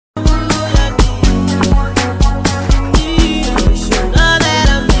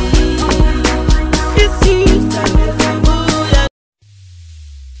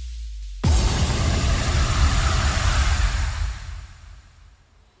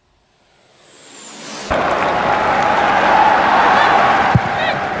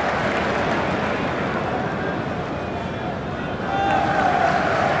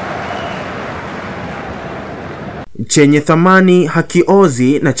chenye thamani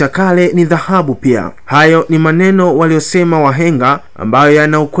hakiozi na chakale ni dhahabu pia. Hayo ni maneno waliosema wahenga ambayo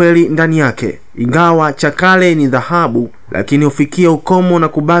yana ukweli ndani yake. Ingawa chakale ni dhahabu, lakini hufikia ukomo na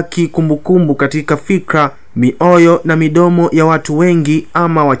kubaki kumbukumbu katika fikra, mioyo na midomo ya watu wengi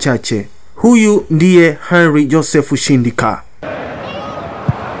ama wachache. Huyu ndiye Henry Joseph Shindika.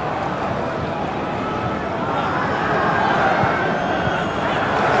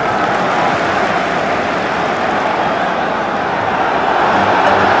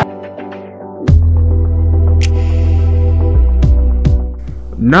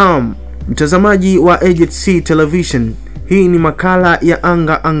 Naam, mtazamaji wa AJC Television, hii ni makala ya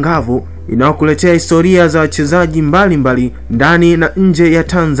Anga Angavu inayokuletea historia za wachezaji mbalimbali ndani na nje ya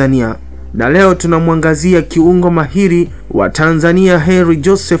Tanzania. Na leo tunamuangazia kiungo mahiri wa Tanzania Henry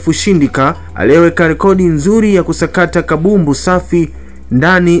Joseph Shindika, aliyeweka rekodi nzuri ya kusakata kabumbu safi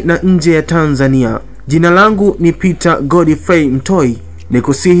ndani na nje ya Tanzania. Jina langu ni Peter Godfrey Mtoi.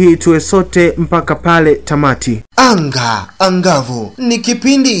 Nikusihi tuwe sote mpaka pale tamati. Anga Angavu ni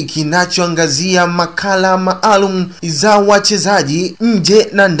kipindi kinachoangazia makala maalum za wachezaji nje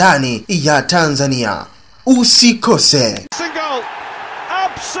na ndani ya Tanzania. Usikose.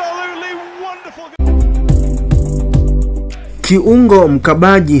 Kiungo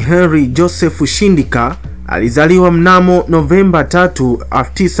Mkabaji Henry Joseph Shindika alizaliwa mnamo Novemba 3,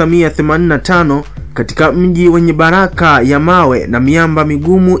 1985 katika mji wenye baraka ya mawe na miamba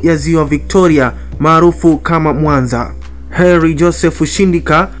migumu ya ziwa Victoria maarufu kama Mwanza. Henry Joseph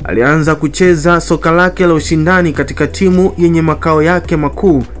Shindika alianza kucheza soka lake la ushindani katika timu yenye makao yake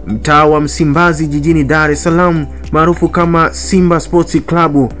makuu mtaa wa Msimbazi jijini Dar es Salaam maarufu kama Simba Sports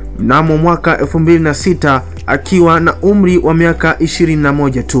Club mnamo mwaka 2006 akiwa na umri wa miaka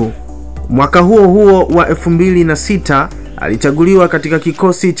 21 tu. Mwaka huo huo wa 2006 alichaguliwa katika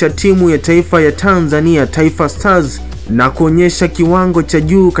kikosi cha timu ya taifa ya Tanzania Taifa Stars na kuonyesha kiwango cha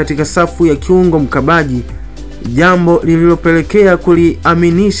juu katika safu ya Kiungo Mkabaji, jambo lililopelekea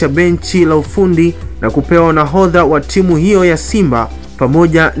kuliaminisha benchi la ufundi na kupewa nahodha wa timu hiyo ya Simba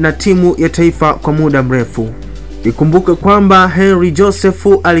pamoja na timu ya taifa kwa muda mrefu. Ikumbuke kwamba Henry Joseph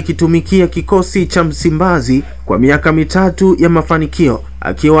alikitumikia kikosi cha Msimbazi kwa miaka 3 ya mafanikio,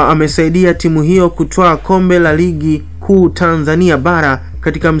 akiwa amesaidia timu hiyo kutwaa kombe la ligi kuu Tanzania bara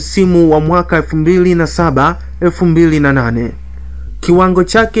katika msimu wa mwaka 2007-2008. Kiwango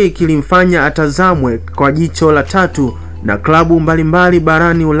chake kilimfanya atazamwe kwa jicho la tatu na klabu mbalimbali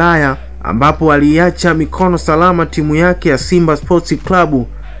barani Ulaya, ambapo aliacha mikono salama timu yake ya Simba Sports Club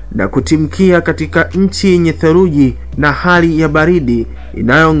na kutimkia katika nchi yenye theluji na hali ya baridi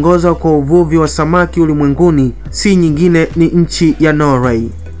inayoongoza kwa uvuvi wa samaki ulimwenguni, si nyingine ni nchi ya Norway.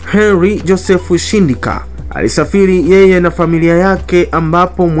 Henry Joseph Shindika alisafiri yeye na familia yake,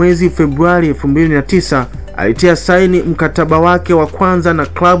 ambapo mwezi Februari 2009 alitia saini mkataba wake wa kwanza na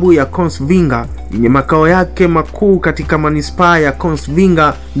klabu ya Kongsvinger yenye makao yake makuu katika manispaa ya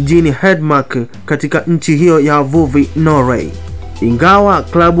Kongsvinger mjini Hedmark katika nchi hiyo ya wavuvi Norway. Ingawa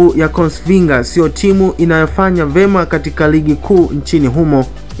klabu ya Kongsvinger sio timu inayofanya vema katika ligi kuu nchini humo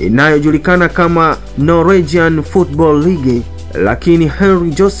inayojulikana kama Norwegian Football League, lakini Henry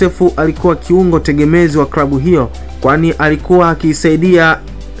Joseph alikuwa kiungo tegemezi wa klabu hiyo, kwani alikuwa akisaidia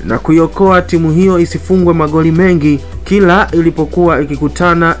na kuiokoa timu hiyo isifungwe magoli mengi kila ilipokuwa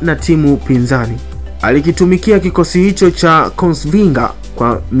ikikutana na timu pinzani. Alikitumikia kikosi hicho cha Kongsvinger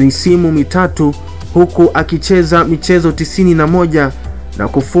kwa misimu 3 huku akicheza michezo 91 na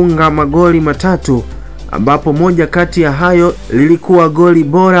kufunga magoli 3, ambapo moja kati ya hayo lilikuwa goli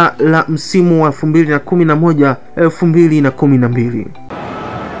bora la msimu wa 2011-2012.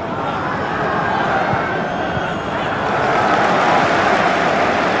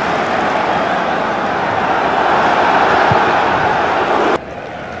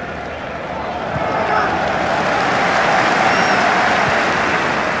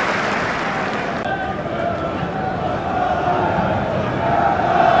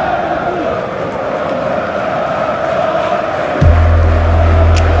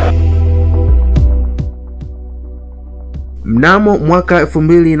 Mnamo mwaka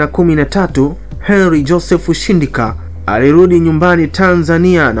 2013 Henry Joseph Shindika alirudi nyumbani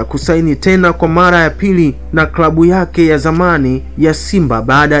Tanzania na kusaini tena kwa mara ya pili na klabu yake ya zamani ya Simba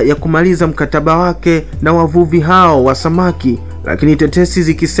baada ya kumaliza mkataba wake na wavuvi hao wa samaki, lakini tetesi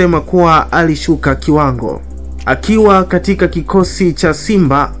zikisema kuwa alishuka kiwango. Akiwa katika kikosi cha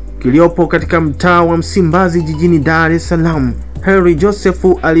Simba kiliopo katika mtaa wa Msimbazi jijini Dar es Salaam, Henry Joseph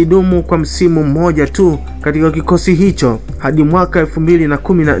alidumu kwa msimu mmoja tu katika kikosi hicho hadi mwaka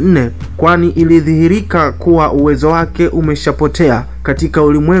 2014, kwani ilidhihirika kuwa uwezo wake umeshapotea katika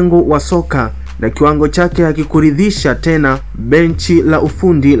ulimwengu wa soka na kiwango chake hakikuridhisha tena benchi la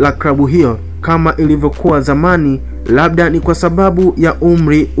ufundi la klabu hiyo kama ilivyokuwa zamani, labda ni kwa sababu ya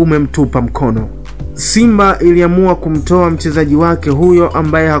umri umemtupa mkono. Simba iliamua kumtoa mchezaji wake huyo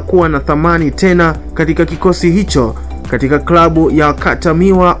ambaye hakuwa na thamani tena katika kikosi hicho katika klabu ya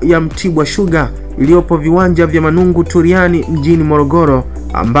Katamiwa ya Mtibwa Sugar iliyopo viwanja vya Manungu Turiani mjini Morogoro,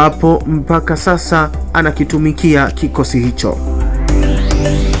 ambapo mpaka sasa anakitumikia kikosi hicho.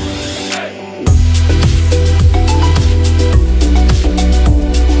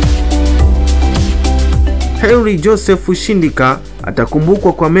 Henry Joseph Shindika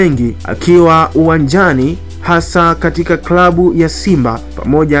atakumbukwa kwa mengi akiwa uwanjani, hasa katika klabu ya Simba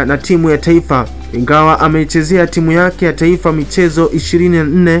pamoja na timu ya taifa, ingawa ameichezea timu yake ya taifa michezo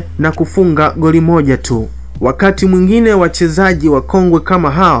 24 na kufunga goli moja tu. Wakati mwingine wachezaji wakongwe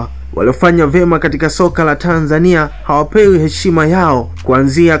kama hawa waliofanya vema katika soka la Tanzania hawapewi heshima yao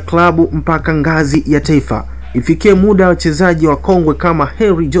kuanzia klabu mpaka ngazi ya taifa. Ifikie muda wachezaji wakongwe kama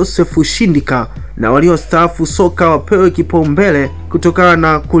Henry Joseph Shindika na waliostaafu soka wapewe kipaumbele kutokana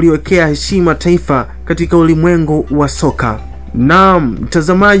na kuliwekea heshima taifa katika ulimwengu wa soka. Naam,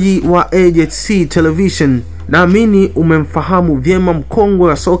 mtazamaji wa AJC Television, naamini umemfahamu vyema mkongwe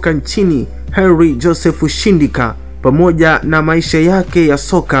wa soka nchini Henry Joseph Shindika pamoja na maisha yake ya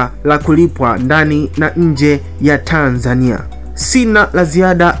soka la kulipwa ndani na nje ya Tanzania. Sina la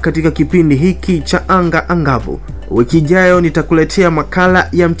ziada katika kipindi hiki cha Anga Angavu. Wiki ijayo nitakuletea makala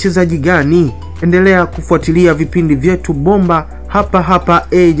ya mchezaji gani. Endelea kufuatilia vipindi vyetu bomba hapa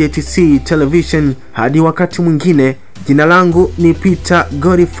AJTC Television. Hadi wakati mwingine, jina langu ni Peter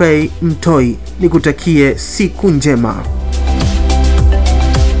Godfrey Mtoi. Nikutakie siku njema.